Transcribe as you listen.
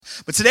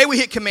But today we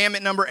hit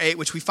commandment number 8,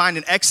 which we find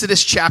in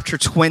Exodus chapter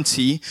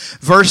 20,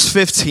 verse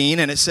 15.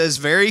 And it says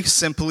very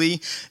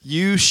simply,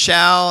 you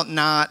shall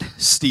not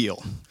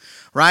steal.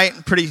 Right?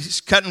 Pretty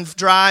cut and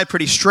dry,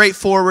 pretty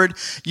straightforward.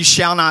 You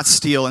shall not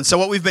steal. And so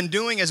what we've been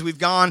doing as we've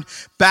gone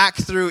back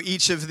through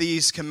each of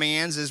these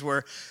commands is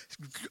we're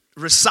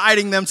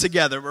reciting them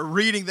together. We're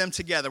reading them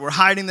together. We're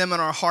hiding them in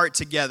our heart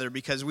together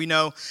because we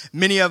know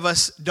many of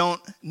us don't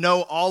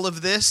know all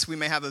of this. We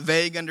may have a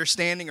vague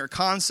understanding or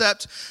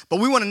concept, but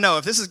we want to know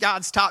if this is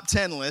God's top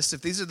 10 list,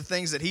 if these are the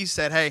things that he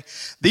said, hey,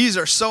 these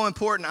are so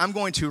important, I'm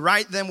going to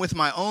write them with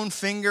my own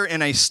finger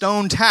in a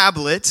stone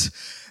tablet.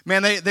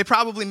 Man, they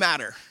probably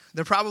matter.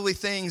 They're probably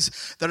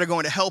things that are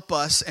going to help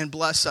us and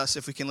bless us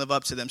if we can live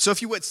up to them. So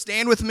if you would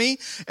stand with me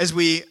as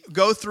we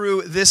go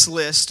through this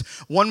list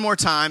one more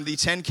time, the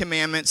 10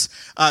 Commandments.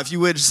 If you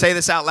would say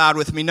this out loud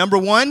with me. Number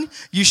 1,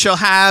 you shall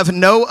have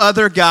no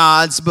other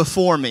gods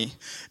before me.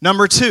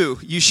 Number 2,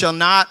 you shall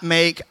not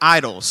make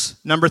idols.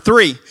 Number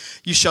 3,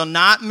 you shall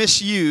not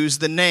misuse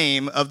the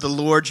name of the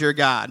Lord your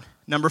God.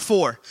 Number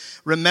 4,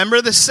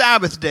 remember the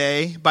Sabbath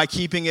day by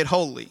keeping it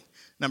holy.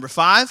 Number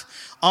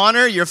 5,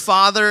 honor your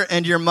father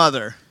and your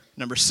mother.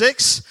 Number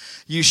 6,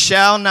 you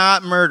shall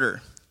not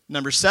murder.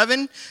 Number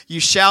 7, you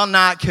shall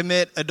not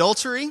commit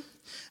adultery.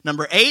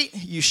 Number 8,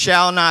 you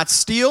shall not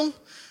steal.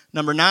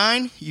 Number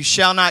 9, you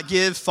shall not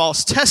give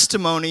false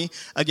testimony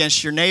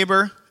against your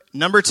neighbor.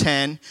 Number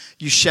 10,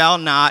 you shall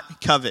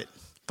not covet.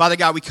 Father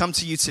God, we come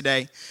to you today,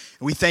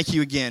 and we thank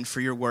you again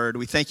for your word.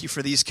 We thank you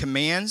for these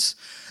commands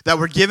that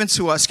were given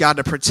to us, God,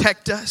 to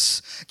protect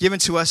us, given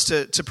to us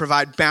to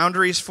provide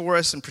boundaries for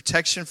us and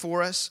protection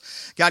for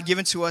us. God,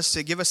 given to us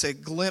to give us a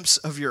glimpse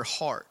of your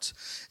heart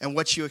and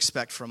what you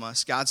expect from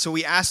us, God. So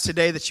we ask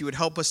today that you would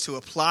help us to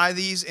apply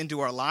these into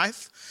our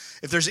life.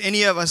 If there's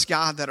any of us,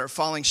 God, that are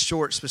falling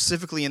short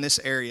specifically in this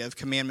area of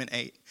Commandment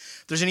 8,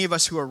 if there's any of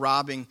us who are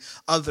robbing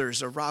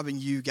others or robbing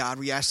you, God,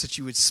 we ask that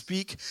you would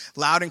speak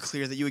loud and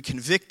clear, that you would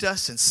convict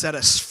us and set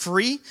us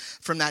free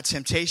from that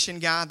temptation,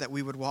 God, that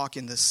we would walk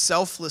in the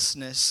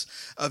selflessness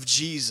of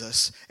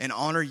Jesus and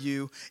honor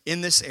you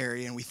in this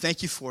area. And we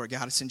thank you for it,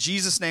 God. It's in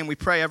Jesus' name we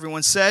pray.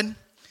 Everyone said,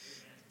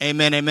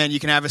 amen, amen. You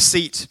can have a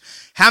seat.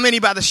 How many,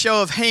 by the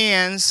show of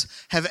hands,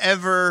 have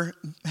ever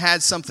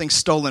had something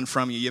stolen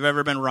from you? You've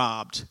ever been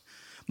robbed?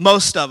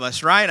 Most of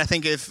us, right? I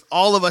think if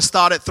all of us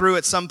thought it through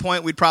at some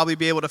point, we'd probably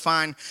be able to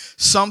find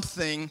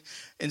something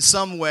in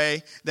some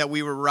way that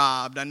we were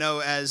robbed. I know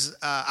as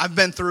I've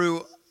been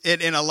through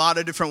it in a lot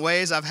of different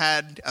ways. I've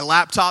had a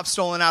laptop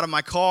stolen out of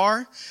my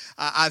car.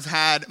 I've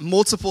had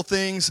multiple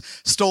things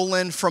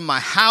stolen from my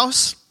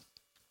house.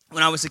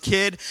 When I was a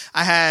kid,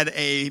 I had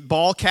a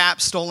ball cap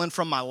stolen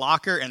from my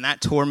locker, and that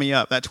tore me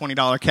up, that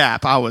 $20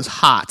 cap. I was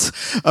hot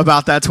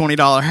about that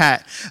 $20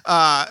 hat.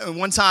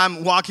 One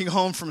time, walking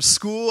home from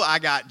school, I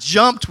got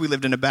jumped. We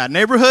lived in a bad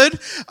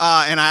neighborhood,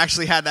 and I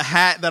actually had the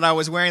hat that I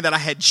was wearing that I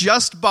had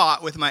just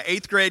bought with my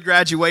 8th grade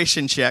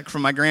graduation check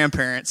from my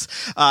grandparents.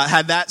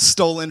 Had that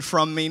stolen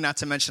from me, not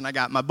to mention I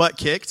got my butt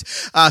kicked.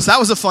 So that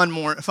was a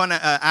fun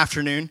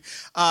afternoon.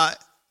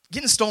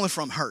 Getting stolen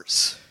from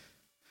hurts.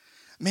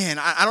 Man,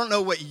 I don't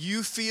know what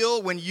you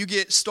feel when you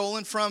get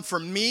stolen from. For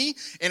me,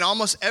 in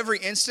almost every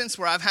instance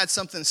where I've had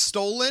something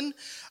stolen,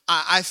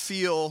 I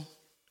feel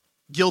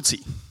guilty.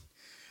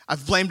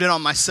 I've blamed it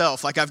on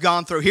myself. Like I've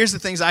gone through, here's the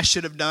things I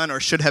should have done or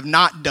should have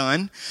not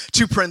done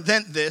to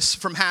prevent this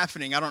from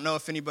happening. I don't know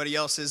if anybody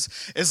else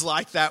is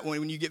like that.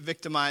 When you get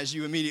victimized,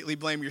 you immediately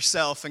blame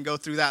yourself and go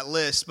through that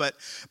list. But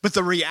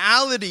the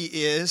reality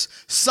is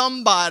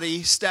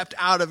somebody stepped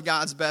out of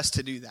God's best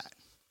to do that.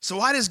 So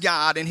why does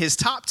God, in his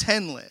top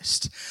 10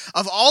 list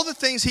of all the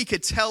things he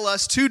could tell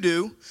us to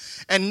do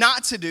and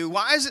not to do,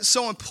 why is it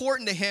so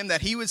important to him that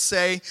he would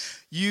say,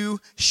 you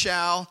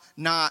shall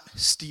not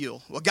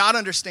steal? Well, God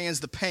understands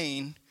the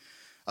pain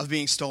of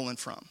being stolen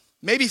from.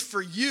 Maybe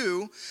for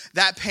you,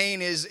 that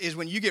pain is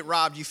when you get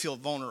robbed, you feel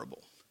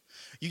vulnerable.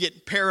 You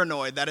get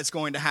paranoid that it's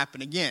going to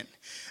happen again.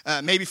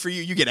 Maybe for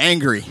you, you get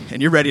angry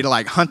and you're ready to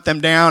like hunt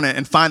them down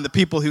and find the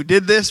people who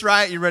did this,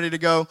 right? You're ready to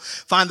go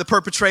find the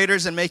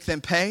perpetrators and make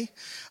them pay.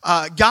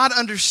 God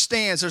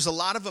understands there's a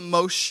lot of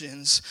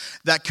emotions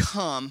that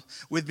come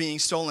with being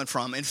stolen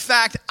from. In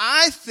fact,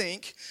 I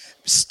think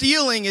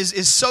stealing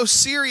is so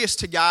serious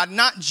to God,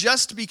 not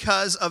just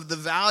because of the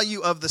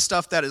value of the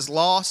stuff that is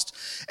lost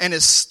and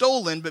is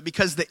stolen, but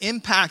because the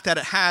impact that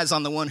it has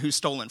on the one who's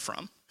stolen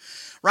from.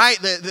 Right?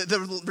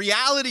 The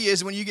reality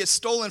is when you get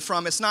stolen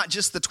from, it's not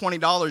just the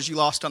 $20 you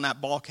lost on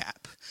that ball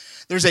cap.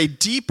 There's a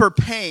deeper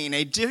pain,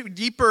 a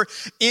deeper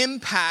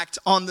impact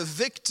on the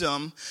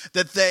victim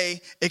that they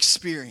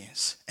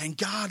experience. And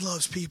God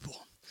loves people.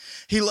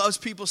 He loves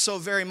people so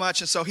very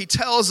much. And so he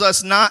tells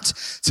us not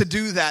to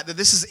do that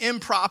this is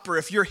improper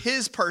if you're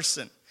his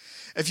person.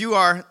 If you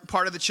are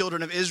part of the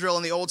children of Israel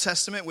in the Old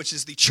Testament, which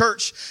is the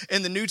church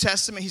in the New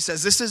Testament, he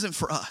says, this isn't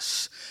for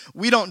us.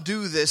 We don't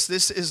do this.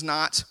 This is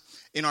not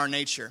in our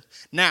nature.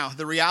 Now,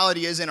 the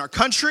reality is in our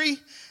country,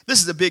 this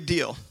is a big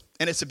deal.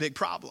 And it's a big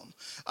problem.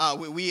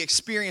 We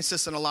experience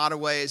this in a lot of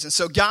ways. And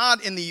so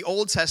God in the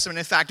Old Testament,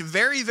 in fact,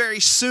 very, very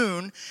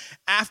soon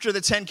after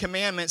the 10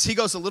 Commandments, he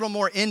goes a little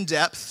more in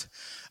depth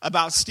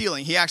about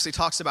stealing. He actually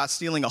talks about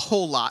stealing a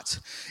whole lot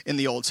in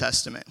the Old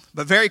Testament.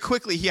 But very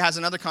quickly, he has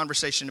another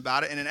conversation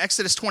about it. And in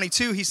Exodus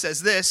 22, he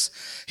says this.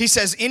 He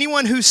says,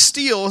 anyone who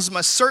steals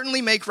must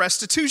certainly make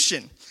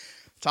restitution.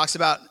 Talks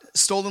about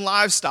stolen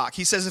livestock.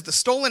 He says if the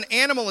stolen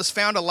animal is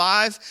found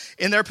alive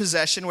in their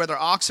possession, whether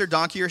ox or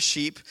donkey or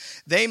sheep,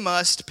 they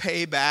must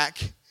pay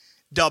back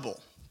double.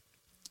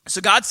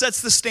 So God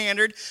sets the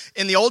standard.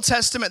 In the Old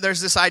Testament,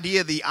 there's this idea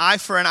of the eye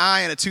for an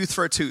eye and a tooth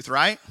for a tooth,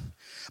 right?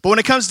 But when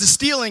it comes to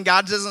stealing,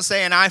 God doesn't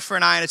say an eye for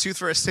an eye and a tooth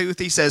for a tooth.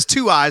 He says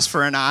 2 eyes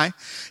for an eye,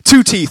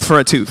 2 teeth for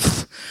a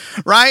tooth,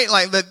 right?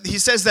 He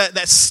says that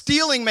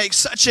stealing makes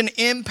such an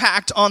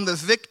impact on the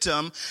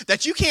victim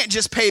that you can't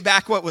just pay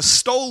back what was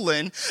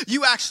stolen.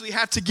 You actually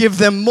have to give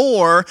them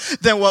more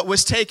than what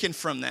was taken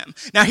from them.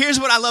 Now, here's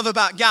what I love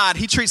about God.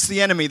 He treats the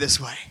enemy this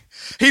way.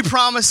 He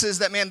promises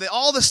that, man,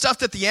 all the stuff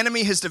that the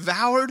enemy has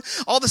devoured,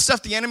 all the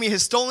stuff the enemy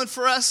has stolen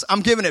for us,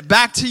 I'm giving it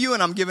back to you,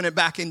 and I'm giving it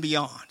back and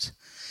beyond.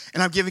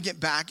 And I'm giving it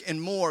back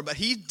and more. But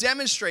he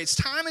demonstrates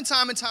time and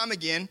time and time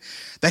again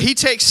that he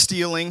takes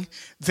stealing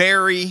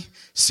very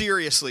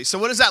seriously. So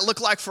what does that look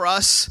like for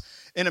us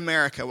in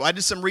America? Well, I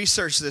did some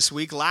research this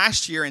week.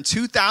 Last year in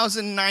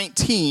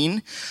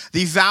 2019,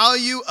 the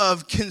value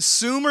of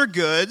consumer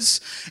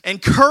goods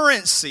and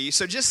currency,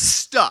 so just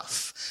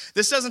stuff.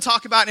 This doesn't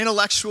talk about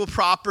intellectual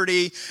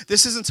property.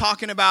 This isn't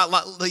talking about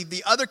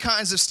the other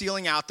kinds of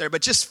stealing out there,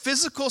 but just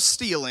physical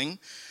stealing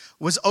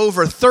was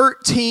over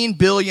 $13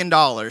 billion.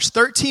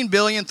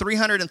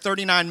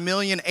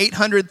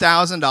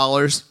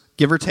 $13,339,800,000,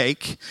 give or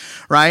take,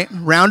 right?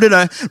 Rounded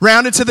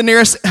to the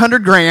nearest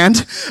 100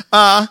 grand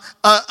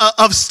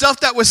of stuff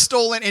that was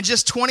stolen in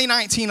just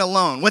 2019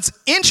 alone. What's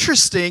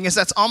interesting is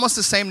that's almost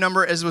the same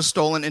number as was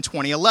stolen in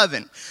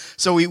 2011.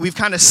 So we've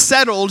kind of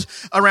settled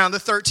around the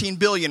 13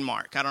 billion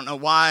mark. I don't know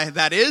why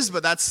that is,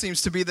 but that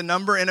seems to be the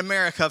number in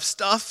America of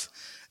stuff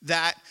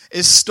that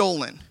is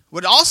stolen.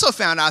 What I also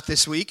found out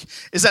this week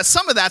is that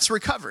some of that's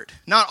recovered.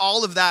 Not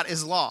all of that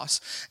is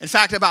lost. In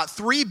fact, about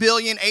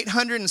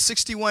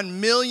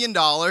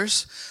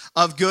 $3,861,000,000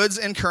 of goods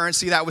and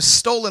currency that was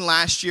stolen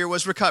last year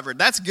was recovered.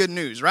 That's good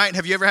news, right?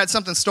 Have you ever had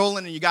something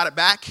stolen and you got it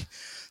back?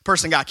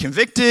 Person got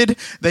convicted,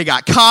 they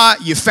got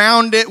caught, you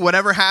found it,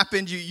 whatever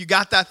happened, you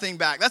got that thing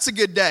back. That's a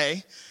good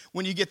day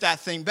when you get that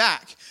thing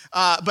back.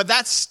 But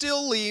that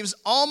still leaves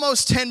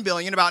almost $10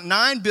 billion, about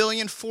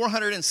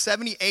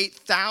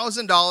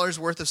 $9,478,000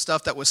 worth of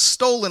stuff that was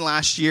stolen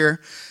last year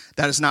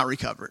that is not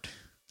recovered.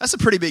 That's a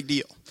pretty big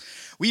deal.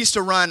 We used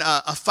to run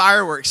a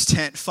fireworks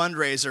tent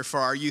fundraiser for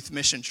our youth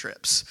mission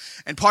trips.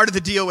 And part of the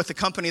deal with the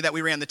company that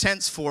we ran the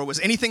tents for was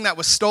anything that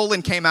was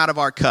stolen came out of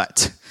our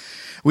cut.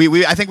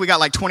 I think we got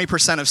like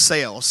 20% of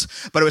sales,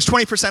 but it was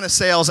 20% of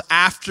sales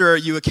after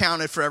you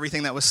accounted for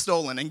everything that was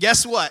stolen. And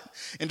guess what?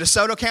 In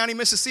DeSoto County,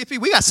 Mississippi,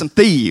 we got some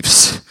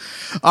thieves,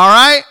 all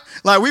right?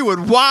 Like we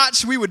would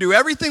do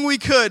everything we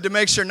could to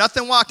make sure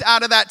nothing walked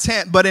out of that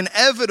tent, but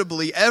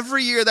inevitably,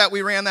 every year that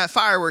we ran that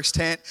fireworks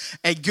tent,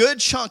 a good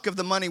chunk of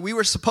the money we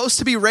were supposed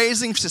to be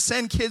raising to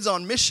send kids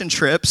on mission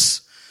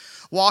trips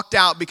walked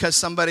out because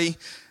somebody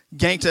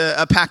ganked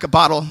a pack of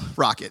bottle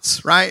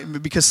rockets, right?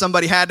 Because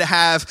somebody had to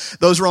have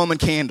those Roman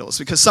candles,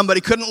 because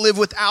somebody couldn't live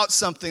without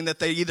something that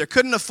they either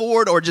couldn't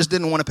afford or just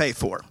didn't want to pay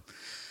for.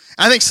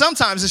 I think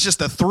sometimes it's just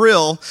the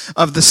thrill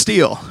of the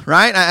steal,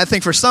 right? I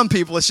think for some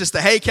people it's just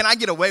hey, can I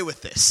get away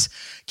with this?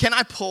 Can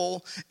I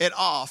pull it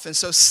off? And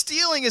so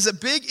stealing is a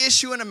big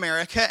issue in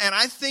America, and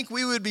I think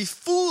we would be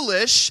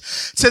foolish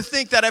to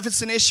think that if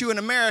it's an issue in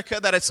America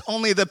that it's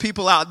only the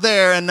people out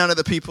there and none of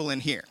the people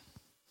in here.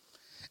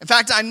 In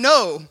fact, I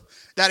know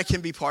that it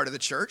can be part of the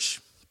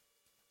church.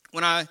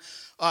 When I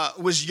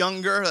was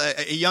younger,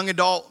 a young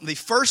adult, the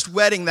first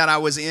wedding that I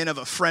was in of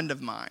a friend of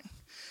mine,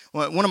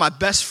 one of my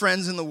best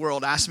friends in the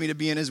world asked me to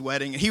be in his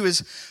wedding. And he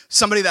was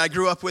somebody that I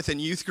grew up with in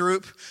youth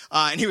group.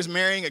 And he was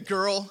marrying a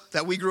girl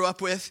that we grew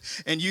up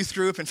with in youth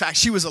group. In fact,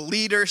 she was a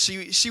leader.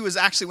 She was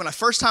actually, when the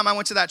first time I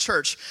went to that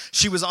church,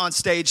 she was on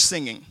stage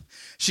singing.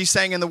 She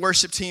sang in the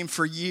worship team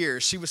for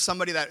years. She was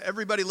somebody that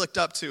everybody looked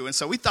up to. And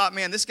so we thought,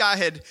 man, this guy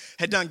had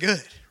done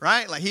good,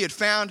 right? Like he had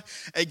found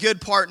a good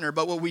partner.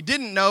 But what we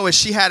didn't know is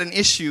she had an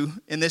issue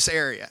in this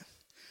area.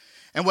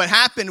 And what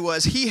happened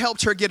was he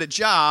helped her get a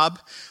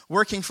job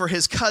working for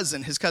his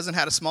cousin. His cousin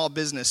had a small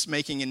business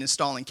making and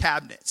installing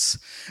cabinets.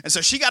 And so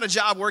she got a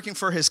job working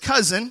for his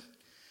cousin,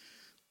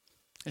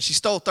 and she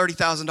stole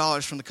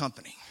 $30,000 from the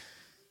company.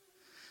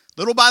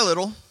 Little by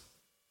little,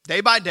 day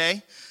by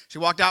day, she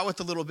walked out with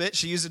a little bit.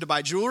 She used it to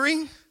buy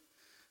jewelry,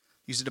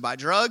 used it to buy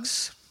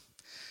drugs,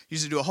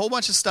 used it to do a whole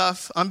bunch of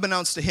stuff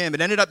unbeknownst to him.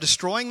 It ended up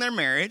destroying their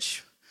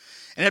marriage,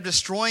 ended up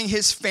destroying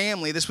his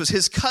family. This was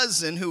his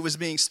cousin who was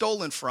being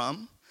stolen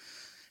from,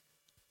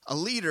 a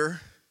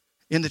leader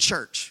in the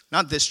church.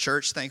 Not this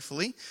church,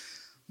 thankfully,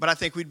 but I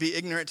think we'd be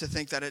ignorant to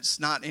think that it's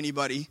not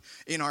anybody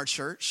in our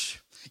church.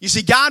 You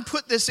see, God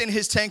put this in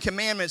his 10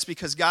 Commandments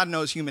because God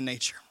knows human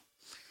nature.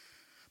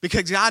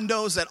 Because God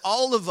knows that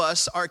all of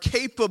us are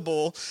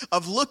capable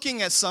of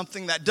looking at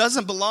something that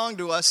doesn't belong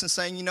to us and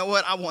saying, you know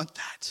what, I want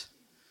that.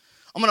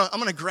 I'm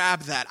gonna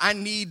grab that. I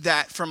need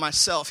that for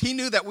myself. He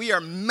knew that we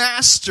are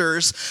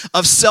masters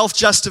of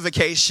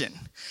self-justification,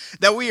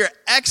 that we are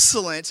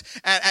excellent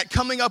at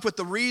coming up with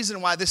the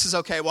reason why this is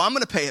okay. Well, I'm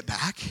gonna pay it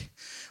back.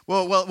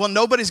 Well,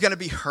 nobody's going to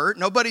be hurt.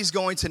 Nobody's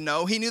going to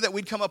know. He knew that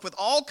we'd come up with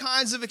all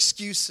kinds of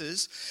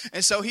excuses.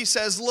 And so he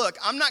says, look,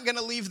 I'm not going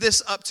to leave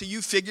this up to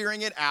you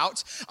figuring it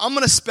out. I'm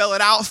going to spell it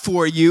out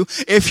for you.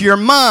 If you're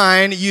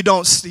mine, you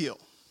don't steal.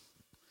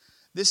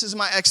 This is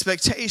my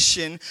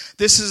expectation.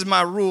 This is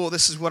my rule.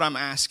 This is what I'm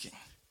asking.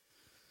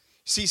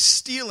 See,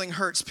 stealing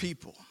hurts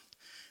people.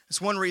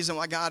 It's one reason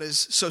why God is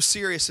so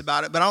serious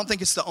about it, but I don't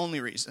think it's the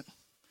only reason.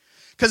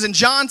 Because in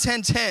John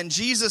 10:10,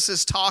 Jesus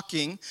is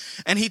talking,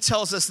 and he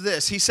tells us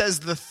this. He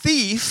says, the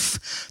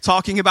thief,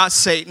 talking about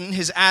Satan,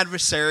 his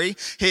adversary,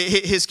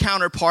 his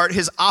counterpart,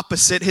 his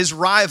opposite, his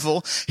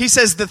rival, he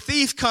says the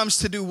thief comes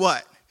to do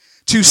what?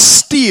 To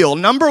steal.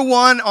 Number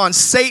one on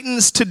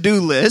Satan's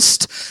to-do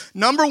list.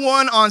 Number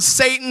one on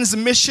Satan's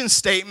mission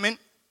statement.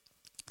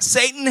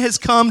 Satan has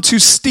come to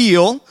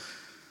steal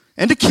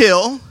and to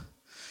kill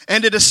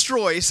and to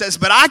destroy. He says,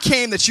 but I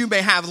came that you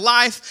may have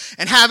life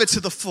and have it to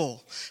the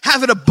full.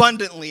 Have it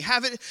abundantly.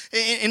 Have it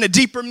in a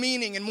deeper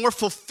meaning and more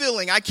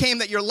fulfilling. I came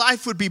that your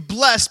life would be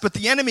blessed, but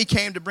the enemy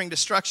came to bring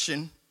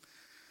destruction.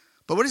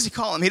 But what does he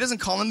call him? He doesn't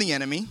call him the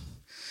enemy.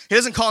 He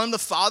doesn't call him the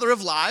father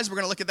of lies. We're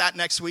going to look at that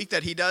next week,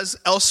 that he does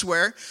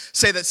elsewhere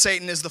say that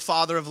Satan is the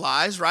father of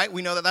lies, right?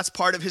 We know that that's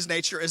part of his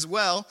nature as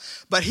well.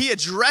 But he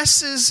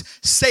addresses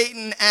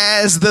Satan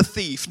as the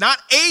thief. Not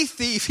a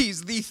thief,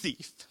 he's the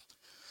thief.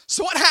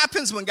 So what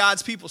happens when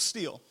God's people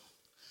steal?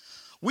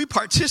 We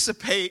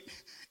participate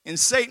in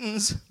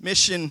Satan's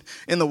mission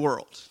in the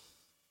world.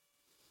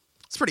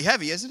 It's pretty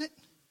heavy, isn't it?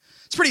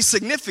 It's pretty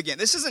significant.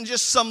 This isn't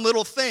just some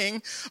little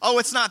thing. Oh,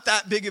 it's not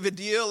that big of a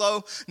deal.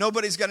 Oh,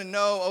 nobody's going to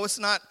know. Oh,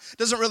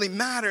 doesn't really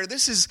matter.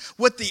 This is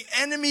what the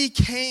enemy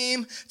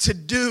came to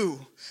do.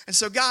 And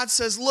so God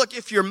says, look,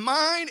 if you're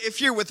mine, if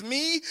you're with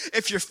me,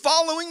 if you're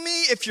following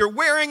me, if you're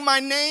wearing my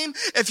name,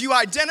 if you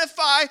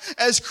identify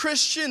as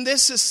Christian,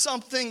 this is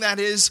something that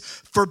is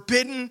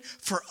forbidden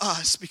for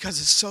us because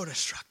it's so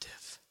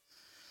destructive.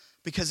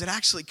 Because it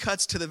actually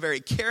cuts to the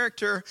very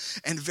character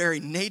and very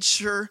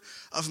nature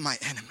of my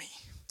enemy.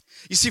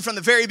 You see, from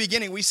the very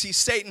beginning, we see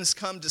Satan's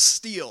come to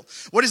steal.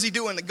 What does he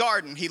do in the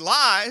garden? He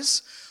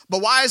lies,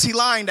 but why is he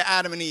lying to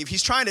Adam and Eve?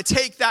 He's trying to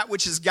take that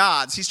which is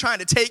God's. He's trying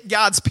to take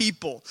God's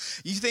people.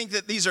 You think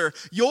that these are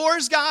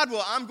yours, God?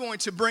 Well, I'm going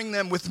to bring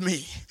them with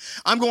me.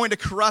 I'm going to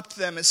corrupt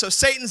them. And so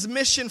Satan's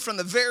mission from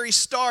the very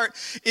start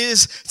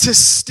is to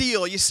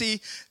steal. You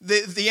see,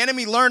 the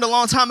enemy learned a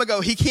long time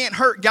ago he can't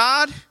hurt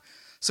God.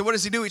 So what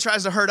does he do? He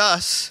tries to hurt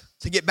us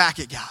to get back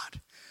at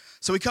God.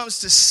 So he comes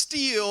to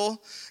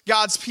steal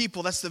God's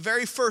people. That's the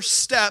very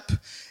first step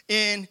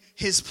in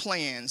his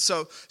plan.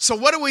 So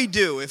what do we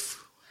do?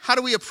 How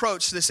do we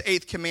approach this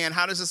eighth command?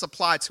 How does this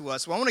apply to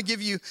us? Well, I want to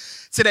give you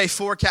today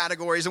 4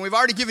 categories. And we've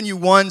already given you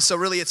 1, so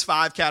really it's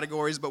 5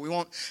 categories, but we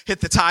won't hit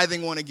the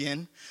tithing one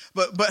again.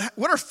 But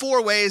what are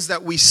 4 ways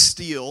that we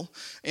steal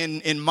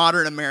in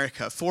modern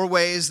America? 4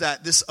 ways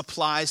that this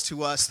applies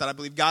to us that I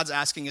believe God's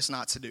asking us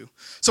not to do.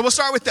 So we'll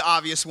start with the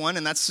obvious one,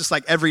 and that's just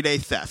like everyday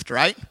theft,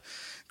 right?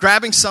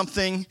 Grabbing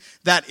something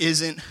that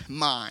isn't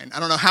mine.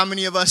 I don't know how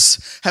many of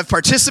us have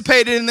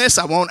participated in this.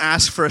 I won't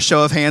ask for a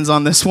show of hands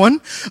on this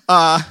one.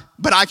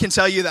 But I can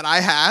tell you that I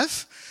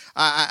have.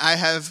 I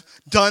have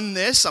done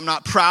this. I'm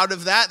not proud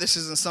of that. This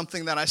isn't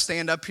something that I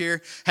stand up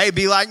here, hey,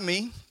 be like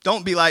me.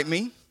 Don't be like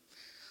me.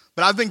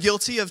 But I've been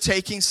guilty of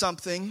taking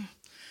something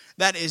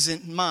that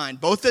isn't mine,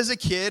 both as a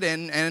kid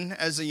and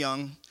as a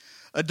young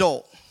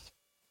adult.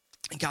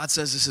 And God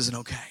says this isn't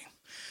okay.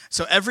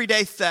 So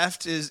everyday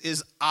theft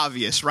is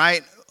obvious,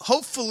 right?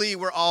 Hopefully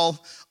we're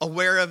all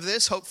aware of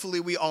this.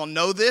 Hopefully we all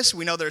know this.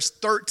 We know there's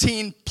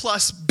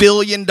 $13+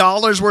 billion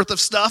worth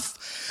of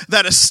stuff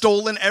that is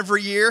stolen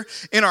every year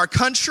in our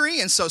country.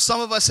 And so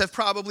some of us have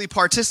probably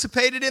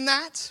participated in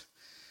that.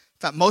 In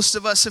fact, most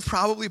of us have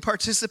probably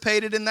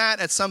participated in that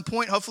at some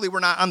point. Hopefully we're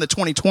not on the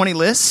 2020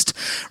 list,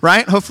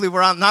 right? Hopefully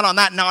we're not on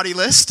that naughty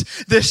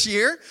list this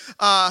year.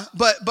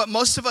 But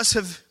most of us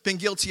have been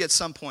guilty at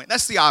some point.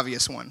 That's the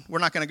obvious one. We're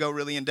not going to go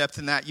really in depth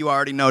in that. You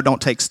already know, don't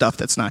take stuff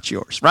that's not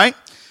yours, right?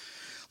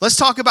 Let's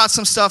talk about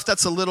some stuff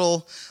that's a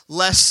little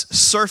less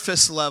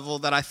surface level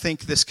that I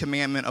think this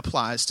commandment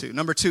applies to.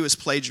 Number 2 is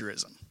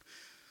plagiarism.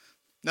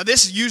 Now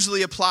this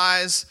usually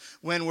applies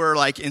when we're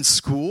like in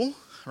school,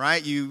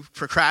 right? You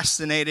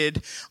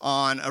procrastinated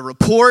on a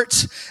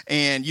report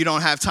and you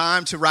don't have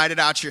time to write it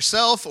out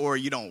yourself, or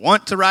you don't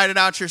want to write it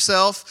out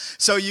yourself.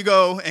 So you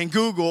go and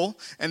Google,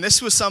 and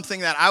this was something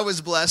that I was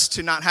blessed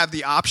to not have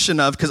the option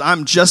of because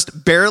I'm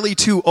just barely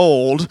too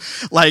old.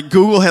 Like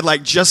Google had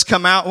like just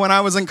come out when I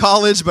was in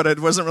college, but it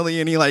wasn't really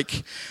any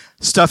like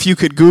stuff you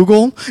could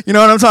Google. You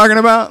know what I'm talking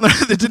about?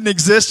 That didn't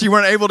exist. You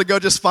weren't able to go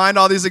just find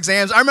all these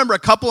exams. I remember a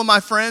couple of my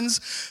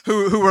friends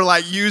who were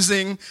like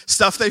using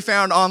stuff they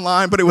found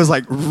online, but it was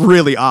like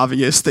really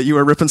obvious that you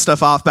were ripping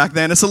stuff off back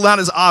then. It's not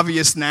as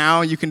obvious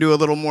now. You can do a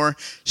little more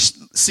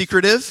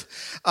secretive.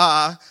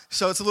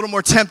 So it's a little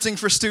more tempting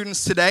for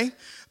students today.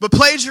 But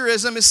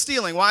plagiarism is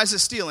stealing. Why is it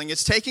stealing?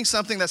 It's taking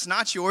something that's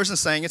not yours and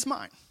saying it's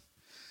mine.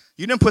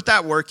 You didn't put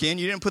that work in.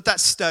 You didn't put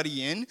that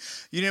study in.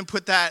 You didn't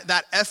put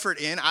that effort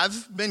in.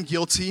 I've been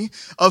guilty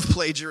of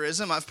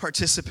plagiarism. I've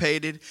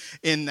participated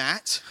in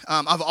that.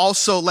 I've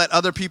also let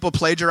other people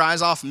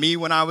plagiarize off me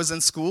when I was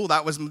in school.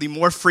 That was the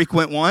more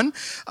frequent one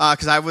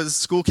because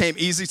school came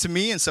easy to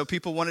me, and so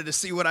people wanted to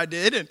see what I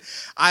did, and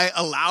I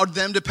allowed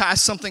them to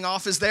pass something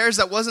off as theirs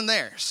that wasn't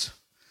theirs.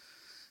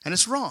 And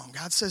it's wrong.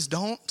 God says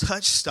don't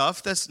touch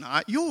stuff that's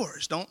not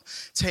yours. Don't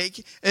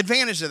take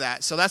advantage of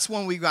that. So that's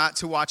one we got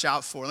to watch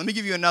out for. Let me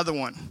give you another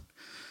one.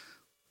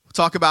 We'll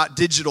talk about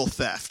digital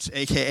theft,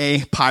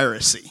 a.k.a.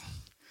 piracy.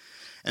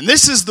 And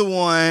this is the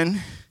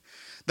one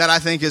that I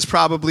think is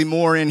probably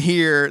more in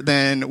here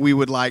than we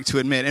would like to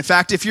admit. In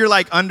fact, if you're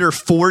like under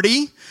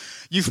 40,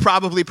 you've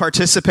probably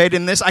participated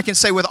in this. I can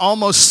say with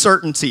almost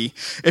certainty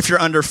if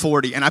you're under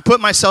 40. And I put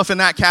myself in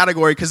that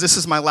category because this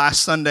is my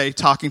last Sunday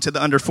talking to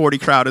the under 40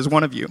 crowd as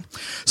one of you.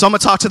 So I'm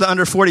going to talk to the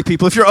under 40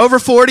 people. If you're over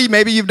 40,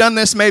 maybe you've done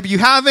this, maybe you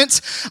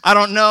haven't. I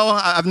don't know.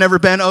 I've never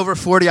been over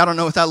 40. I don't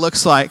know what that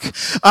looks like.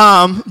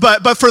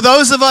 But for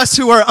those of us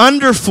who are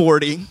under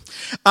 40,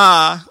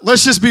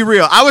 let's just be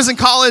real. I was in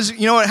college.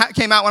 You know what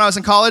came out when I was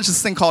in college?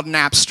 This thing called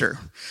Napster.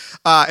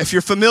 If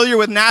you're familiar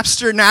with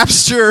Napster,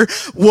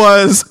 Napster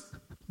was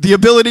the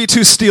ability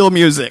to steal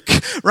music,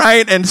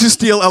 right? And to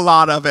steal a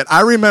lot of it. I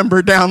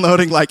remember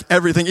downloading like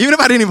everything, even if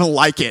I didn't even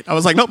like it. I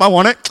was like, nope, I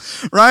want it,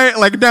 right?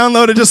 Like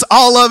downloaded just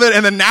all of it,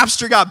 and then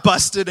Napster got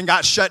busted and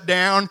got shut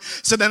down.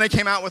 So then they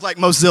came out with like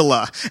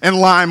Mozilla and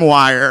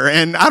LimeWire,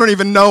 and I don't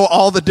even know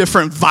all the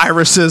different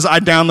viruses I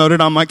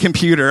downloaded on my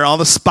computer, all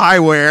the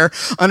spyware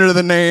under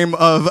the name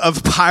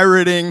of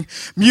pirating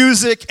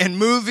music and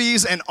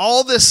movies and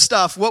all this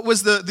stuff. What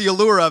was the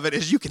allure of it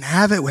is you can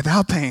have it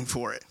without paying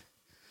for it.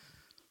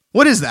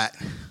 What is that?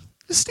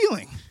 It's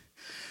stealing,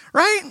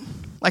 right?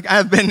 Like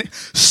I've been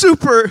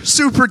super,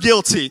 super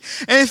guilty.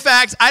 And in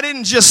fact, I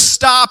didn't just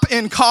stop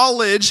in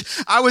college.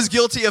 I was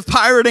guilty of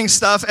pirating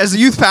stuff as a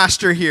youth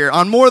pastor here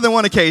on more than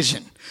one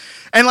occasion.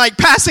 And like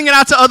passing it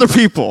out to other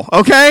people,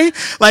 okay?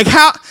 Like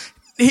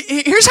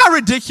here's how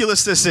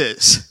ridiculous this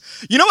is.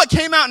 You know what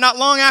came out not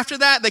long after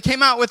that? They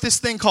came out with this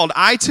thing called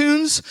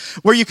iTunes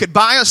where you could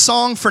buy a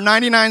song for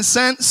 99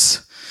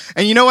 cents.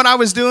 And you know what I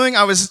was doing?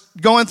 I was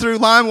going through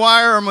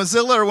LimeWire or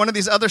Mozilla or one of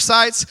these other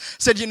sites,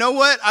 said, you know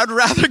what? I'd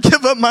rather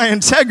give up my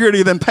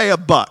integrity than pay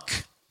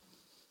 $1.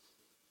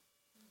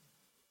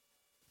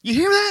 You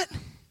hear that?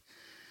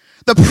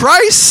 The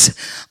price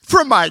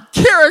for my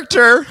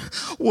character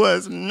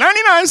was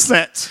 99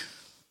 cents.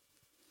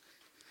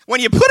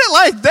 When you put it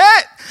like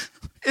that,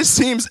 it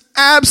seems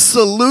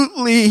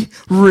absolutely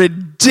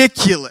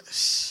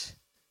ridiculous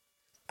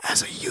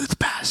as a youth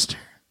pastor.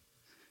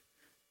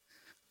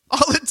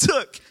 All it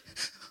took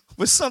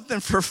was something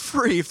for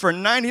free for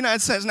 99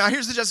 cents. Now,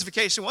 here's the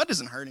justification. Well, it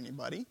doesn't hurt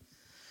anybody.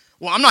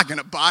 Well, I'm not going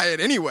to buy it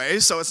anyway,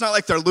 so it's not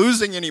like they're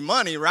losing any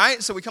money,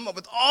 right? So we come up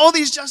with all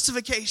these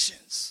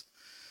justifications.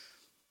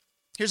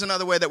 Here's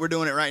another way that we're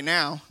doing it right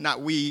now.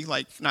 Not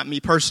me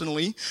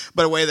personally,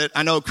 but a way that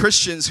I know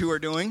Christians who are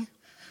doing.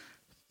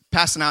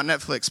 Passing out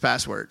Netflix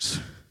passwords.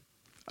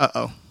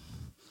 Uh-oh.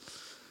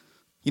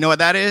 You know what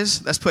that is?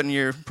 That's putting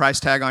your price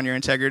tag on your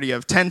integrity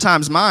of 10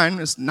 times mine.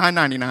 It's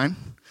 $9.99.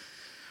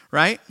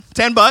 Right?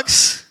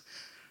 $10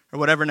 or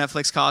whatever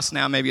Netflix costs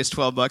now. Maybe it's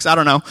 $12. I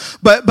don't know.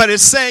 But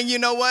it's saying, you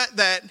know what?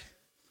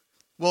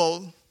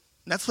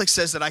 Netflix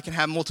says that I can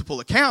have multiple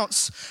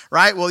accounts,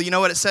 right? Well, you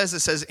know what it says? It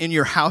says in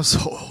your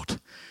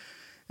household.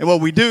 And what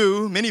we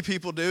do, many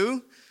people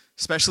do,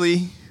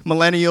 especially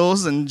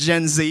millennials and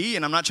Gen Z,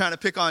 and I'm not trying to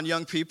pick on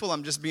young people.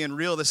 I'm just being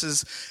real. This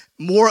is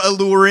more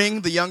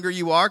alluring the younger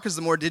you are because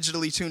the more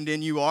digitally tuned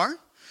in you are.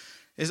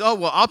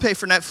 I'll pay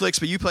for Netflix,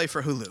 but you pay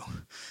for Hulu.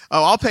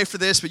 Oh, I'll pay for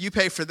this, but you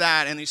pay for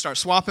that. And you start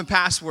swapping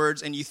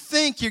passwords, and you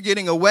think you're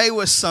getting away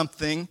with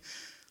something.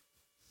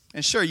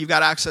 And sure, you've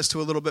got access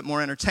to a little bit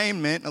more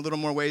entertainment, a little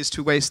more ways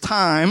to waste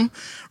time,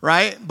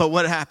 right? But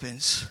what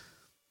happens?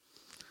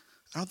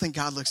 I don't think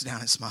God looks down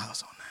and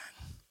smiles on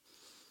that.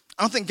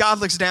 I don't think God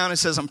looks down and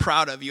says, I'm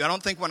proud of you. I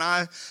don't think when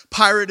I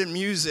pirated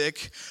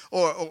music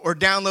or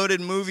downloaded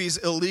movies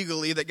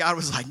illegally that God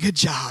was like, good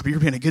job, you're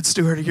being a good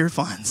steward of your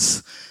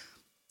funds.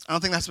 I don't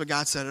think that's what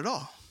God said at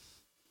all.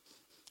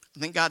 I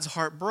think God's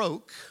heart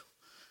broke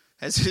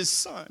as his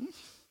son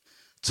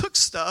took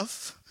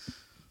stuff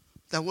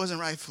that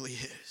wasn't rightfully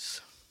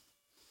his.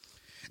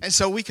 And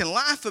so we can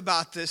laugh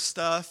about this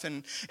stuff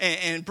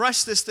and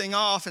brush this thing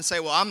off and say,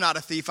 well, I'm not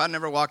a thief. I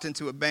never walked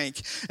into a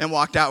bank and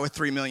walked out with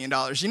 $3 million.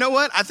 You know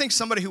what? I think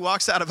somebody who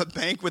walks out of a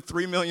bank with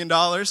 $3 million,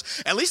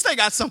 at least they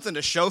got something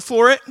to show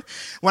for it.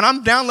 When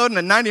I'm downloading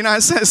a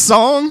 99-cent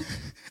song,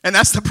 and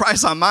that's the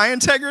price on my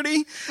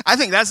integrity, I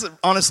think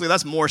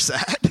that's more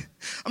sad.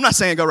 I'm not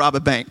saying go rob a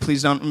bank.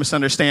 Please don't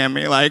misunderstand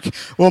me. Like,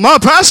 well, my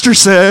pastor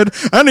said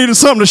I needed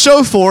something to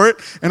show for it,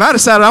 and I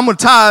decided I'm going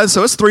to tithe,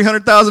 so it's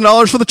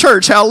 $300,000 for the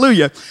church.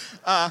 Hallelujah.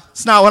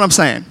 It's not what I'm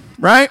saying,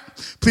 right?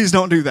 Please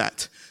don't do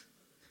that.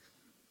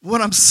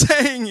 What I'm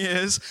saying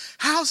is,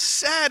 how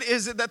sad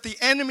is it that the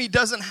enemy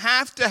doesn't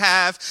have to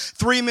have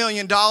 $3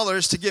 million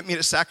to get me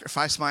to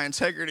sacrifice my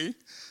integrity?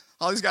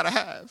 All he's got to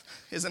have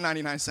is a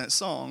 99-cent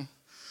song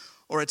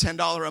or a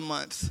 $10 a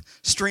month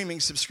streaming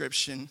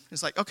subscription.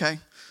 It's like, okay,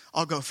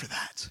 I'll go for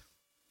that.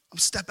 I'll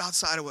step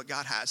outside of what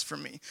God has for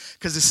me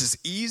because this is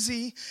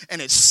easy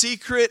and it's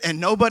secret and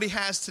nobody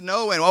has to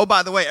know. And oh,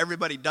 by the way,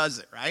 everybody does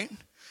it, right?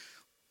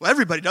 Well,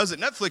 everybody does it.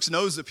 Netflix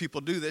knows that people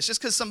do this. Just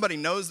because somebody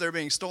knows they're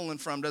being stolen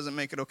from doesn't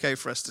make it okay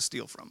for us to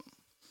steal from them.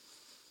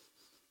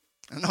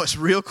 I know it's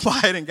real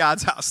quiet in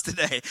God's house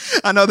today.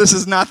 I know this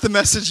is not the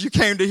message you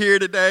came to hear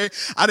today.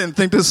 I didn't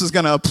think this was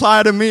going to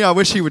apply to me. I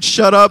wish he would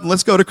shut up and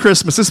let's go to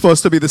Christmas. It's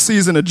supposed to be the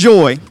season of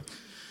joy.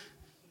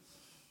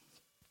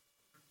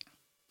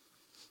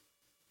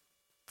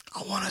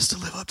 I want us to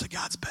live up to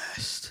God's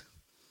best.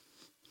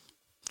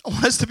 I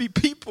want us to be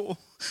people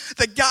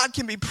that God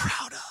can be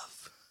proud of.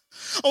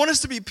 I want us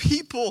to be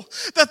people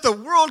that the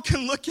world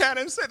can look at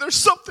and say there's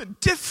something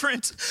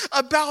different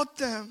about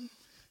them.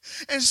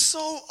 And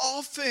so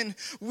often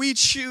we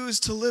choose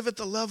to live at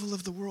the level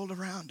of the world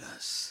around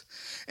us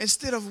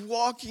instead of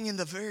walking in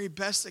the very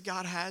best that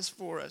God has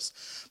for us.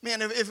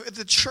 Man, if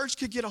the church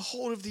could get a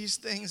hold of these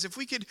things, if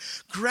we could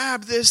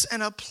grab this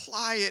and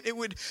apply it, it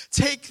would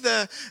take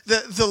the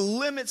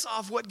limits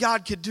off what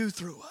God could do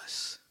through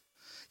us.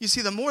 You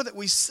see, the more that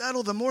we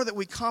settle, the more that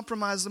we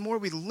compromise, the more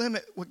we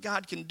limit what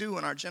God can do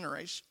in our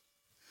generation.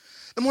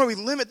 The more we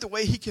limit the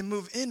way he can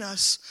move in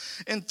us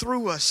and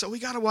through us. So we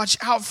got to watch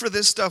out for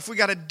this stuff. We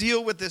got to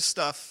deal with this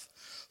stuff.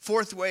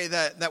 Fourth way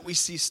that we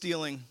see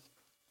stealing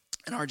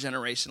in our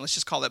generation. Let's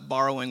just call it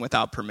borrowing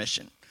without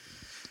permission.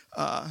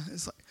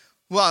 It's like,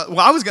 well,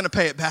 I was going to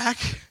pay it back.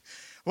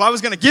 Well, I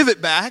was going to give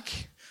it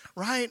back.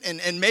 Right?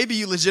 And maybe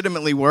you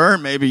legitimately were.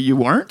 Maybe you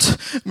weren't.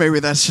 Maybe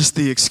that's just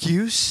the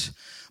excuse.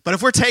 But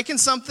if we're taking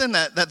something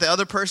that the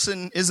other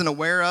person isn't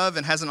aware of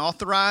and hasn't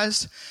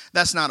authorized,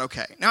 that's not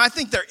okay. Now, I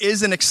think there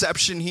is an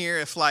exception here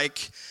if,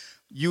 like,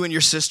 you and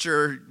your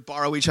sister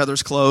borrow each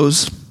other's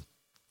clothes.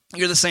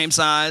 You're the same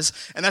size,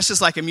 and that's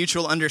just like a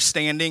mutual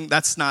understanding.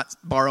 That's not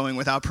borrowing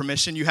without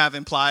permission. You have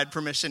implied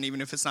permission, even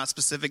if it's not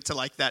specific to,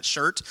 like, that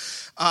shirt.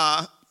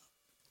 I'm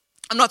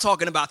not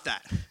talking about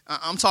that.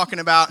 I'm talking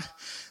about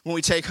when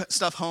we take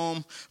stuff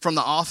home from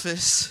the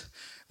office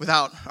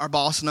without our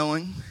boss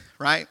knowing,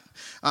 right?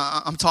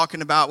 I'm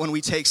talking about when we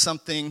take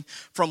something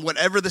from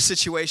whatever the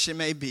situation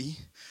may be,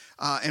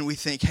 and we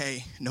think,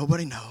 hey,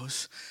 nobody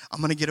knows. I'm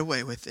going to get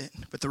away with it.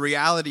 But the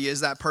reality is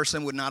that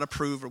person would not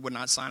approve or would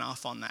not sign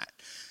off on that.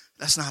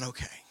 That's not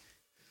okay.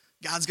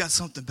 God's got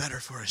something better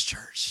for his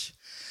church.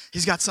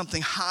 He's got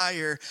something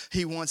higher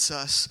he wants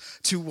us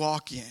to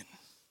walk in.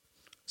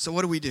 So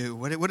what do?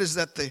 What is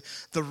that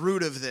the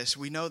root of this?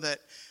 We know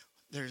that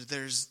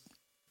there's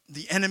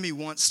the enemy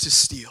wants to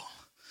steal.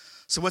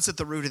 So what's at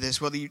the root of this?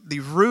 Well, the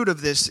root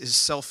of this is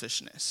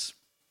selfishness.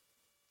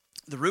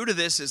 The root of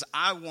this is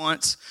I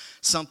want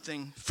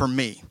something for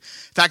me.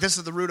 In fact, this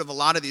is the root of a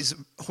lot of these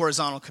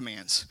horizontal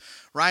commands,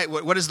 right?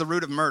 What is the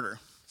root of murder?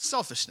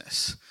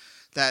 Selfishness.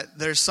 That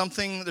there's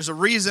a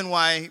reason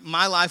why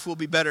my life will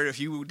be better if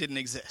you didn't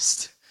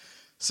exist.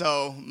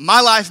 So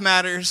my life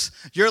matters,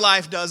 your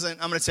life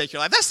doesn't, I'm going to take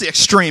your life. That's the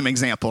extreme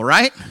example,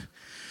 right?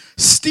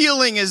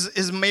 Stealing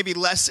is maybe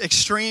less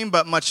extreme,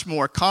 but much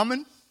more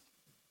common.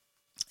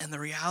 And the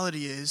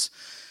reality is,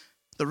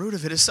 the root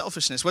of it is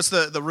selfishness. What's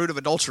the root of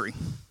adultery?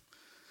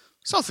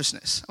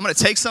 Selfishness. I'm going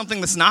to take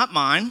something that's not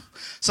mine,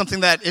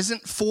 something that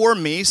isn't for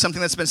me, something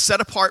that's been set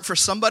apart for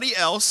somebody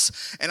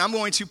else, and I'm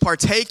going to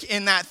partake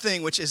in that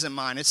thing which isn't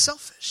mine. It's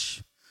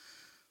selfish.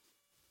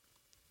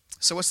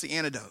 So what's the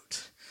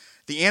antidote?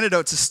 The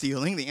antidote to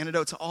stealing, the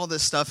antidote to all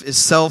this stuff is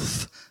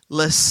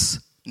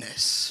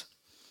selflessness.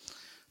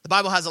 The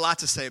Bible has a lot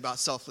to say about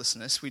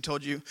selflessness. We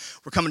told you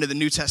we're coming to the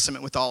New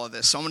Testament with all of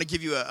this. So I'm going to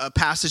give you a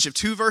passage of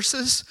 2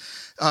 verses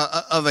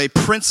of a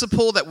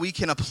principle that we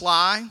can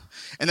apply.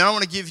 And then I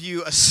want to give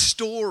you a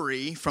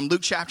story from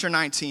Luke chapter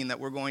 19 that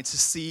we're going to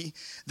see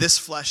this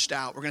fleshed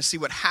out. We're going to see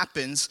what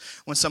happens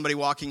when somebody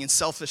walking in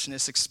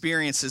selfishness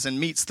experiences and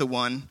meets the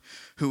one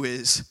who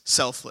is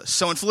selfless.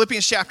 So in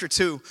Philippians chapter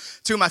 2,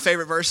 2 of my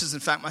favorite verses, in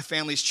fact, my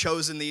family's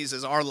chosen these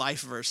as our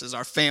life verses,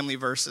 our family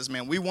verses.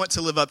 Man, we want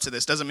to live up to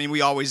this. Doesn't mean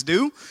we always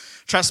do.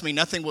 Trust me,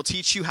 nothing will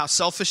teach you how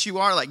selfish you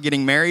are like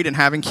getting married and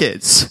having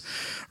kids,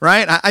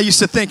 right? I used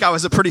to think I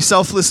was a pretty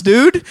selfless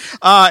dude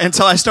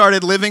until I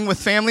started living with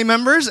family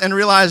members and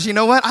realized, you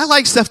know what? I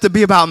like stuff to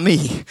be about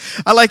me.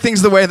 I like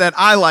things the way that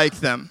I like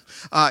them.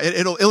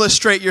 It'll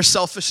illustrate your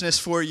selfishness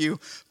for you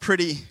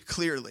pretty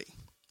clearly.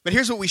 But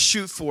here's what we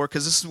shoot for,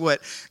 because this is what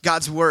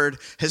God's word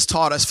has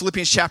taught us.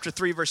 Philippians chapter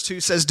 3, verse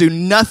 2 says, do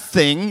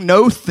nothing,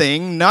 no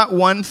thing, not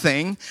one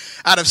thing,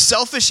 out of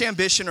selfish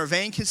ambition or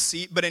vain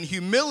conceit, but in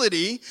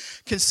humility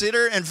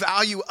consider and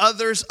value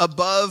others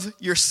above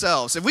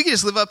yourselves. If we could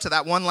just live up to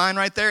that one line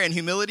right there, in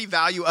humility,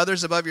 value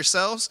others above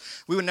yourselves,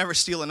 we would never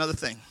steal another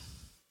thing.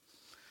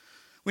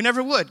 We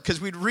never would, because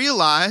we'd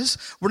realize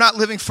we're not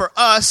living for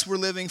us, we're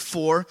living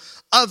for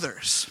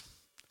others.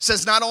 It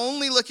says, not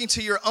only looking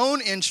to your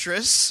own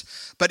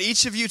interests, but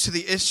each of you to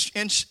the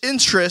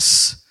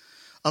interests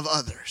of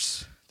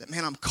others. That,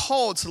 man, I'm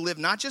called to live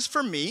not just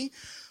for me,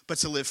 but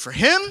to live for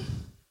him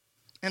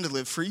and to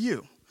live for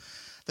you.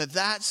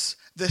 That's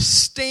the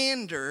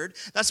standard.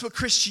 That's what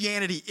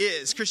Christianity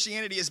is.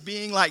 Christianity is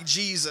being like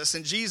Jesus,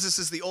 and Jesus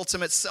is the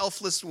ultimate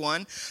selfless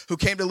one who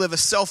came to live a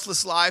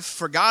selfless life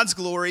for God's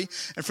glory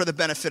and for the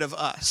benefit of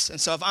us. And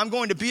so if I'm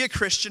going to be a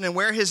Christian and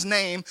wear his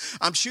name,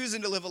 I'm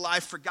choosing to live a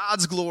life for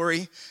God's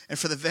glory and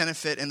for the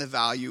benefit and the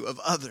value of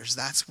others.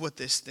 That's what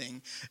this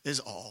thing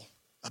is all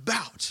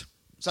about.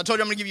 So I told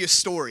you I'm going to give you a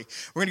story.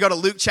 We're going to go to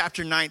Luke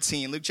chapter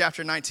 19. Luke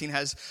chapter 19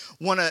 has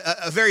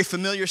a very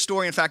familiar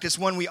story. In fact, it's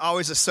one we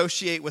always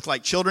associate with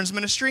like children's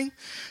ministry.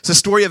 It's a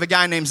story of a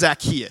guy named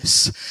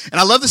Zacchaeus. And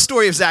I love the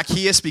story of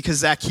Zacchaeus because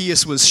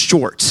Zacchaeus was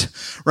short,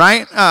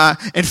 right?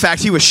 In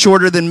fact, he was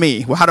shorter than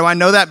me. Well, how do I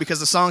know that? Because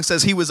the song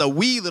says he was a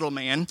wee little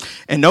man,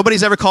 and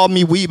nobody's ever called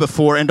me wee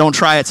before, and don't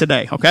try it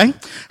today, okay? I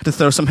have to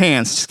throw some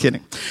hands. Just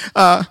kidding.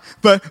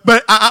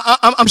 But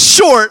I'm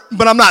short,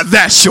 but I'm not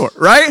that short,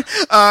 right?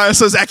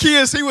 So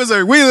Zacchaeus, he was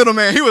a wee little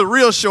man. He was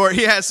real short.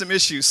 He had some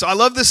issues. So I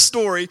love this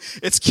story.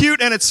 It's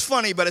cute and it's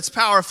funny, but it's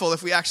powerful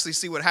if we actually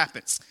see what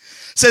happens.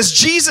 It says,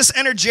 Jesus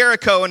entered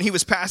Jericho and he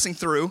was passing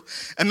through.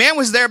 A man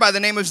was there by the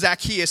name of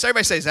Zacchaeus.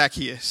 Everybody say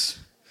Zacchaeus.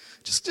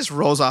 Just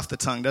rolls off the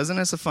tongue, doesn't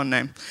it? It's a fun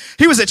name.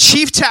 He was a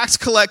chief tax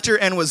collector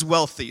and was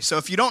wealthy. So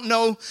if you don't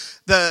know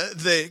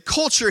the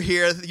culture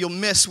here, you'll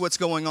miss what's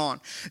going on.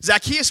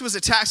 Zacchaeus was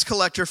a tax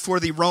collector for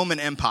the Roman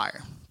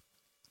Empire.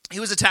 He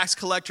was a tax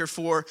collector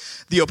for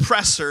the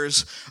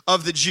oppressors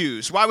of the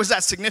Jews. Why was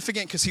that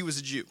significant? Because he was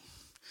a Jew.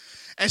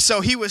 And so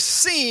he was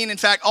seen, in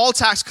fact, all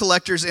tax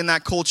collectors in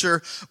that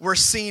culture were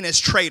seen as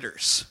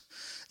traitors.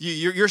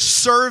 You're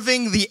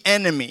serving the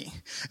enemy.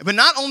 But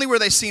not only were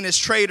they seen as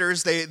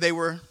traitors, they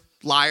were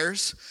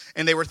liars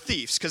and they were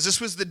thieves, because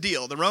this was the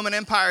deal. The Roman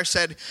Empire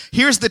said,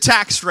 here's the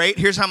tax rate,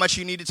 here's how much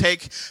you need to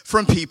take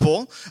from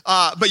people,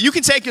 but you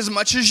can take as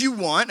much as you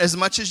want, as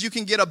much as you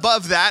can get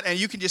above that, and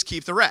you can just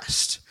keep the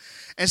rest.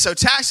 And so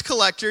tax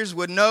collectors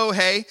would know,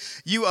 hey,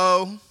 you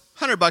owe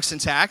 $100 in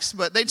tax,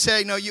 but they'd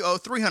say, no, you owe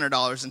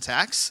 $300 in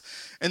tax.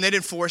 And they'd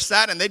enforce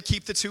that, and they'd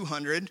keep the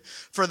 $200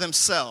 for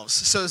themselves.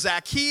 So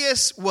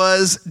Zacchaeus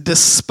was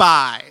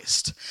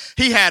despised.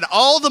 He had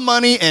all the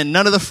money and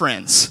none of the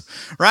friends,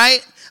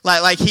 right?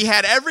 Like he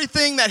had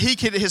everything that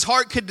his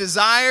heart could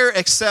desire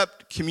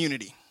except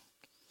community.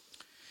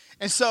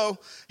 And so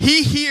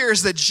he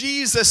hears that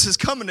Jesus is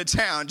coming to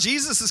town.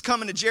 Jesus is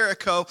coming to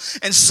Jericho,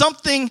 and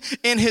something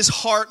in his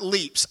heart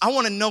leaps. I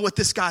want to know what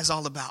this guy's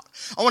all about.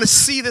 I want to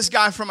see this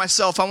guy for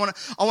myself. I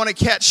want to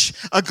catch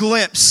a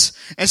glimpse.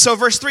 And so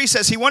verse 3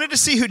 says, he wanted to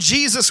see who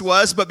Jesus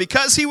was, but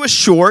because he was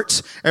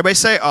short, everybody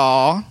say,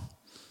 aw.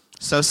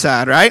 So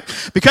sad, right?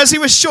 Because he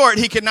was short,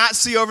 he could not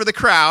see over the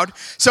crowd.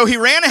 So he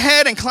ran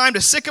ahead and climbed a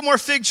sycamore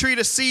fig tree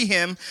to see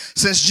him,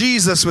 since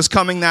Jesus was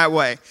coming that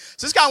way.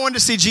 So this guy wanted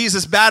to see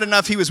Jesus bad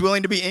enough he was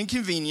willing to be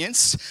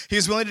inconvenienced. He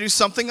was willing to do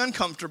something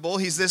uncomfortable.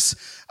 He's this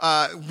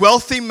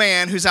wealthy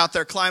man who's out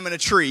there climbing a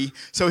tree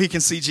so he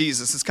can see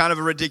Jesus. It's kind of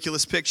a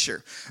ridiculous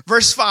picture.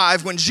 Verse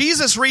 5, when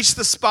Jesus reached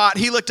the spot,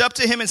 he looked up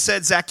to him and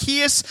said,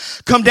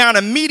 Zacchaeus, come down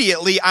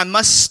immediately. I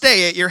must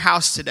stay at your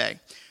house today.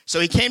 So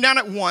he came down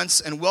at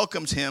once and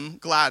welcomed him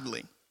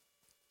gladly.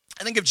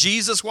 I think if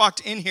Jesus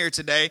walked in here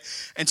today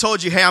and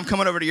told you, hey, I'm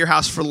coming over to your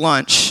house for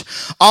lunch,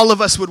 all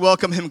of us would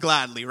welcome him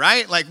gladly,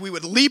 right? Like we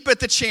would leap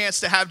at the chance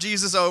to have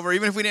Jesus over,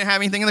 even if we didn't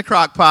have anything in the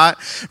crock pot,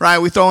 right?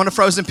 We throw in a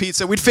frozen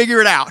pizza, we'd figure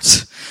it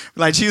out.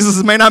 Like,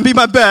 Jesus may not be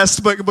my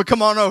best, but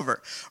come on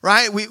over,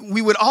 right?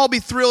 We would all be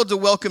thrilled to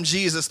welcome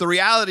Jesus. The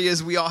reality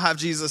is we all have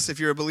Jesus, if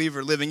you're a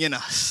believer, living in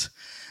us.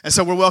 And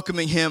so we're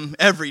welcoming him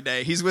every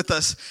day. He's with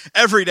us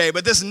every day.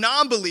 But this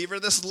non-believer,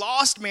 this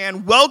lost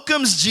man,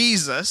 welcomes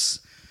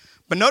Jesus.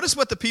 But notice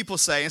what the people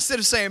say. Instead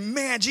of saying,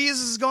 man,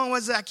 Jesus is going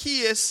with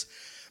Zacchaeus,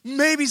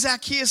 maybe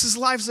Zacchaeus'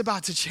 life's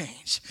about to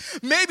change.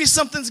 Maybe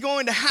something's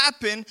going to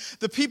happen.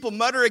 The people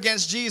mutter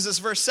against Jesus.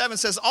 Verse 7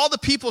 says, all the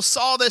people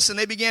saw this and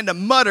they began to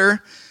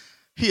mutter,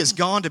 he has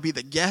gone to be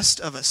the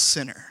guest of a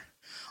sinner.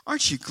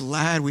 Aren't you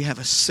glad we have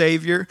a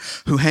Savior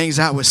who hangs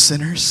out with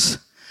sinners?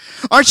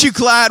 Aren't you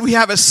glad we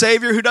have a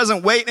Savior who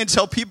doesn't wait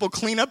until people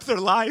clean up their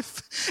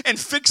life and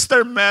fix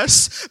their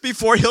mess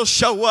before he'll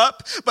show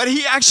up? But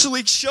he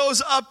actually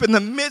shows up in the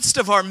midst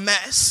of our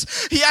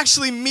mess. He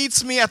actually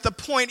meets me at the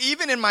point,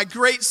 even in my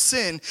great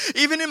sin,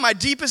 even in my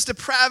deepest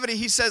depravity,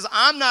 he says,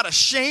 I'm not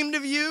ashamed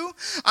of you.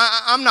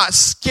 I'm not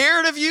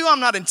scared of you.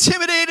 I'm not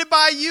intimidated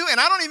by you. And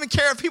I don't even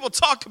care if people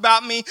talk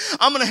about me.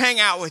 I'm going to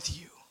hang out with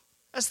you.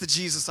 That's the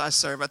Jesus I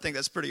serve. I think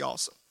that's pretty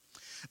awesome.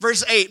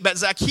 Verse 8, but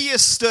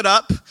Zacchaeus stood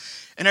up,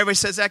 and everybody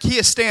said,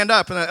 Zacchaeus, stand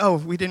up.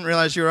 And we didn't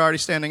realize you were already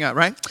standing up,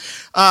 right?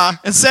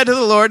 And said to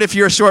the Lord, if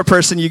you're a short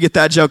person, you get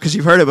that joke because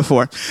you've heard it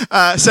before.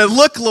 Said,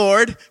 look,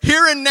 Lord,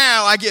 here and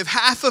now I give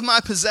half of my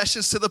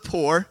possessions to the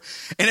poor,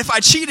 and if I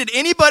cheated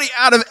anybody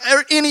out of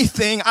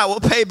anything, I will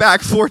pay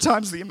back 4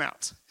 times the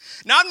amount.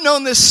 Now, I've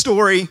known this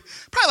story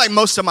probably like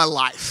most of my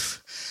life.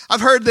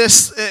 I've heard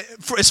this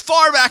for as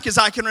far back as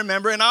I can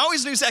remember, and I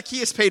always knew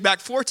Zacchaeus paid back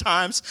 4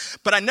 times,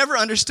 but I never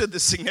understood the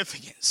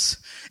significance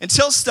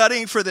until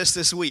studying for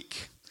this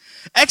week.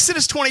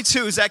 Exodus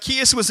 22,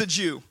 Zacchaeus was a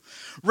Jew,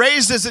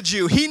 raised as a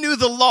Jew. He knew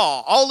the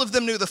law. All of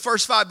them knew the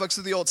first 5 books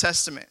of the Old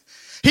Testament.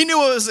 He knew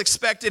what was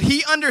expected.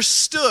 He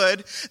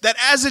understood that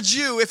as a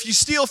Jew, if you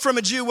steal from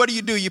a Jew, what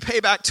do? You pay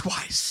back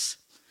twice.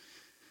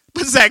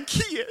 But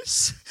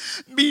Zacchaeus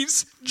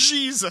meets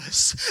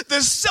Jesus.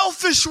 The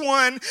selfish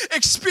one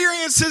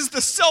experiences the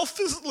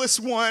selfless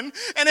one.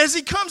 And as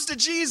he comes to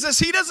Jesus,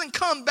 he doesn't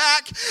come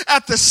back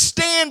at the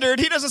standard.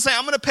 He doesn't say,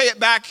 I'm going to pay it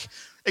back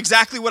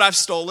exactly what I've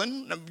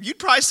stolen. You'd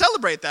probably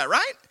celebrate that,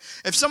 right?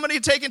 If somebody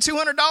had taken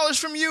 $200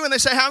 from you and they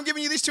say, hey, I'm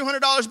giving you these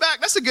 $200 back,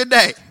 that's a good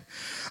day.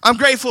 I'm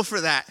grateful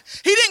for that.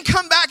 He didn't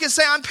come back and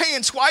say, I'm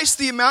paying twice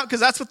the amount, because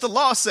that's what the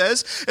law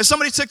says. If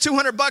somebody took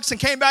 $200 and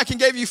came back and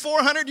gave you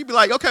 $400, you'd be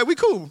like, okay, we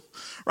cool,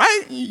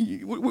 right?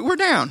 We're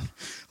down.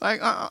 Like,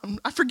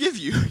 I forgive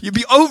you. You'd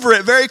be over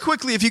it very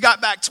quickly if you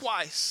got back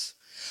twice.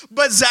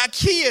 But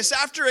Zacchaeus,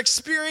 after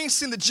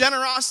experiencing the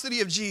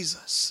generosity of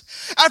Jesus,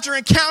 after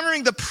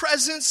encountering the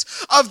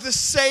presence of the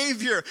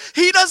Savior,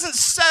 he doesn't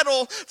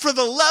settle for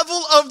the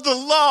level of the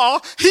law.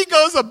 He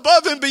goes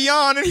above and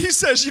beyond, and he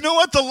says, you know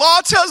what? The law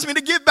tells me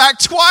to give back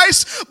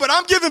twice, but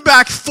I'm giving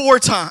back 4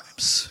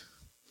 times.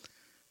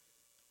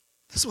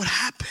 That's what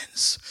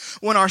happens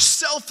when our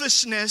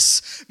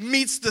selfishness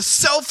meets the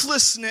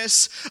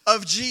selflessness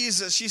of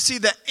Jesus. You see,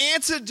 the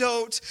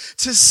antidote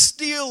to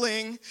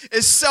stealing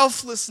is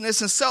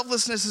selflessness, and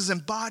selflessness is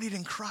embodied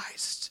in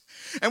Christ.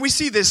 And we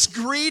see this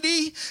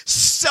greedy,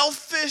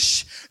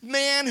 selfish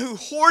man who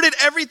hoarded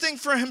everything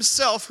for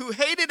himself, who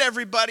hated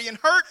everybody and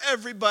hurt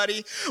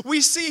everybody.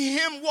 We see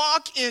him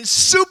walk in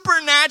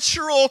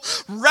supernatural,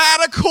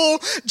 radical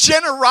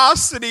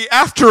generosity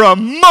after a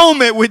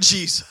moment with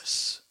Jesus.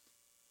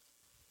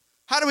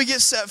 How do we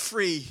get set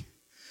free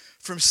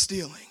from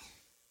stealing?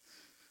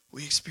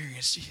 We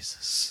experience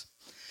Jesus.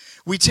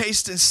 We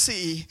taste and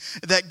see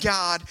that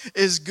God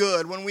is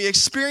good. When we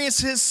experience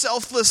his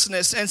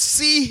selflessness and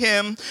see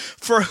him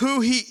for who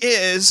he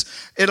is,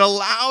 it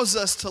allows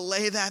us to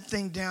lay that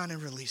thing down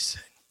and release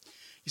it.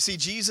 You see,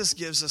 Jesus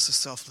gives us a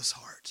selfless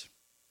heart.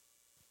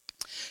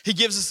 He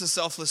gives us a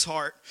selfless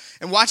heart.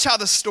 And watch how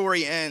the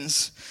story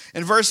ends.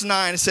 In verse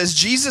 9, it says,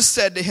 Jesus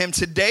said to him,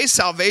 today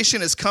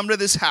salvation has come to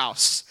this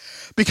house,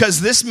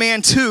 because this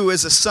man too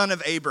is a son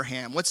of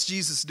Abraham. What's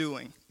Jesus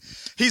doing?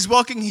 He's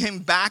welcoming him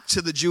back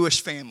to the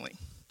Jewish family.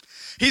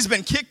 He's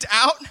been kicked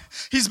out.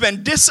 He's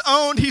been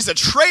disowned. He's a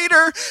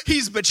traitor.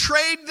 He's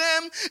betrayed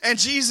them. And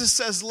Jesus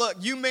says, look,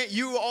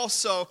 you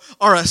also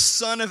are a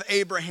son of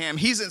Abraham.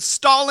 He's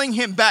installing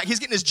him back. He's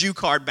getting his Jew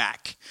card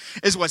back,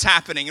 is what's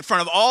happening. In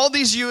front of all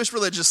these Jewish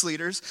religious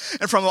leaders,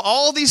 in front of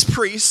all these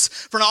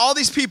priests, in front of all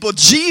these people,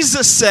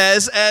 Jesus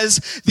says,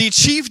 as the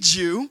chief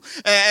Jew,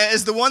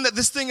 as the one that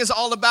this thing is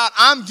all about,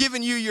 I'm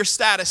giving you your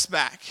status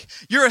back.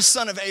 You're a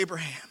son of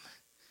Abraham.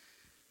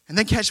 And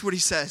then catch what he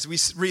says. We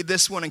read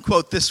this one and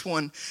quote this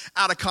one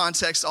out of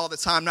context all the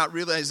time, not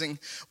realizing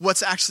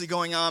what's actually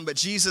going on. But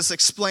Jesus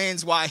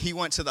explains why he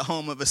went to the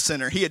home of a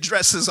sinner. He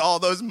addresses all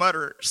those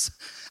murderers.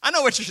 I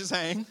know what you're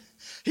saying.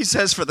 He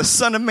says, for the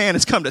Son of Man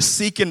has come to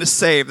seek and to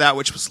save that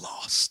which was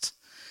lost.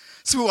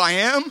 It's who I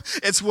am.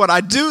 It's what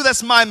I do.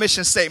 That's my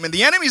mission statement.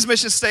 The enemy's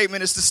mission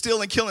statement is to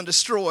steal and kill and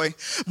destroy.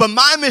 But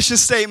my mission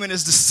statement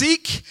is to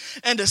seek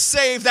and to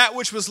save that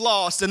which was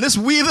lost. And this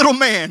wee little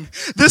man,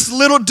 this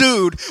little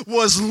dude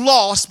was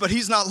lost, but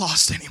he's not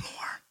lost anymore.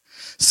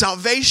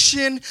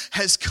 Salvation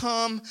has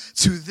come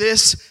to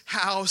this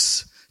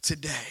house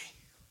today.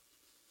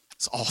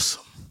 It's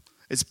awesome.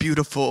 It's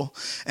beautiful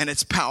and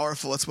it's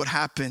powerful. It's what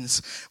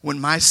happens when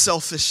my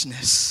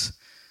selfishness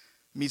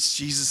meets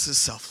Jesus'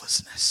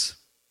 selflessness.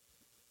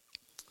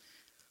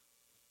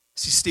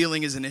 See,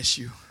 stealing is an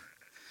issue.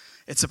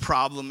 It's a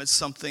problem. It's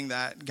something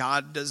that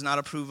God does not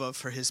approve of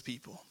for his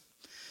people.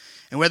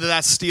 And whether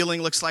that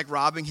stealing looks like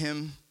robbing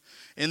him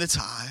in the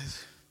tithe,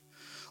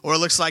 or it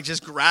looks like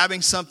just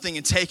grabbing something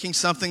and taking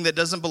something that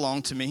doesn't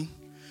belong to me,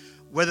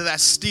 whether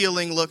that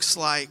stealing looks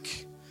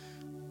like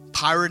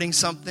pirating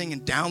something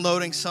and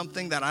downloading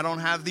something that I don't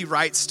have the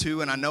rights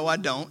to, and I know I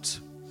don't,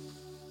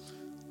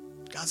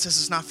 God says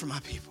it's not for my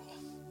people.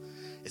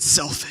 It's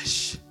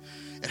selfish.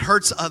 It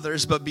hurts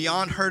others, but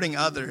beyond hurting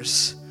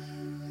others,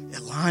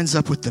 it lines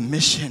up with the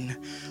mission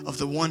of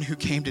the one who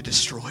came to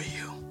destroy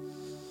you.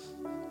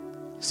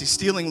 See,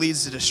 stealing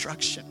leads to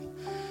destruction.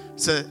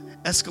 It's an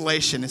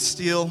escalation. It's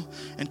steal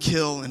and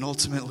kill and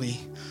ultimately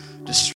destroy.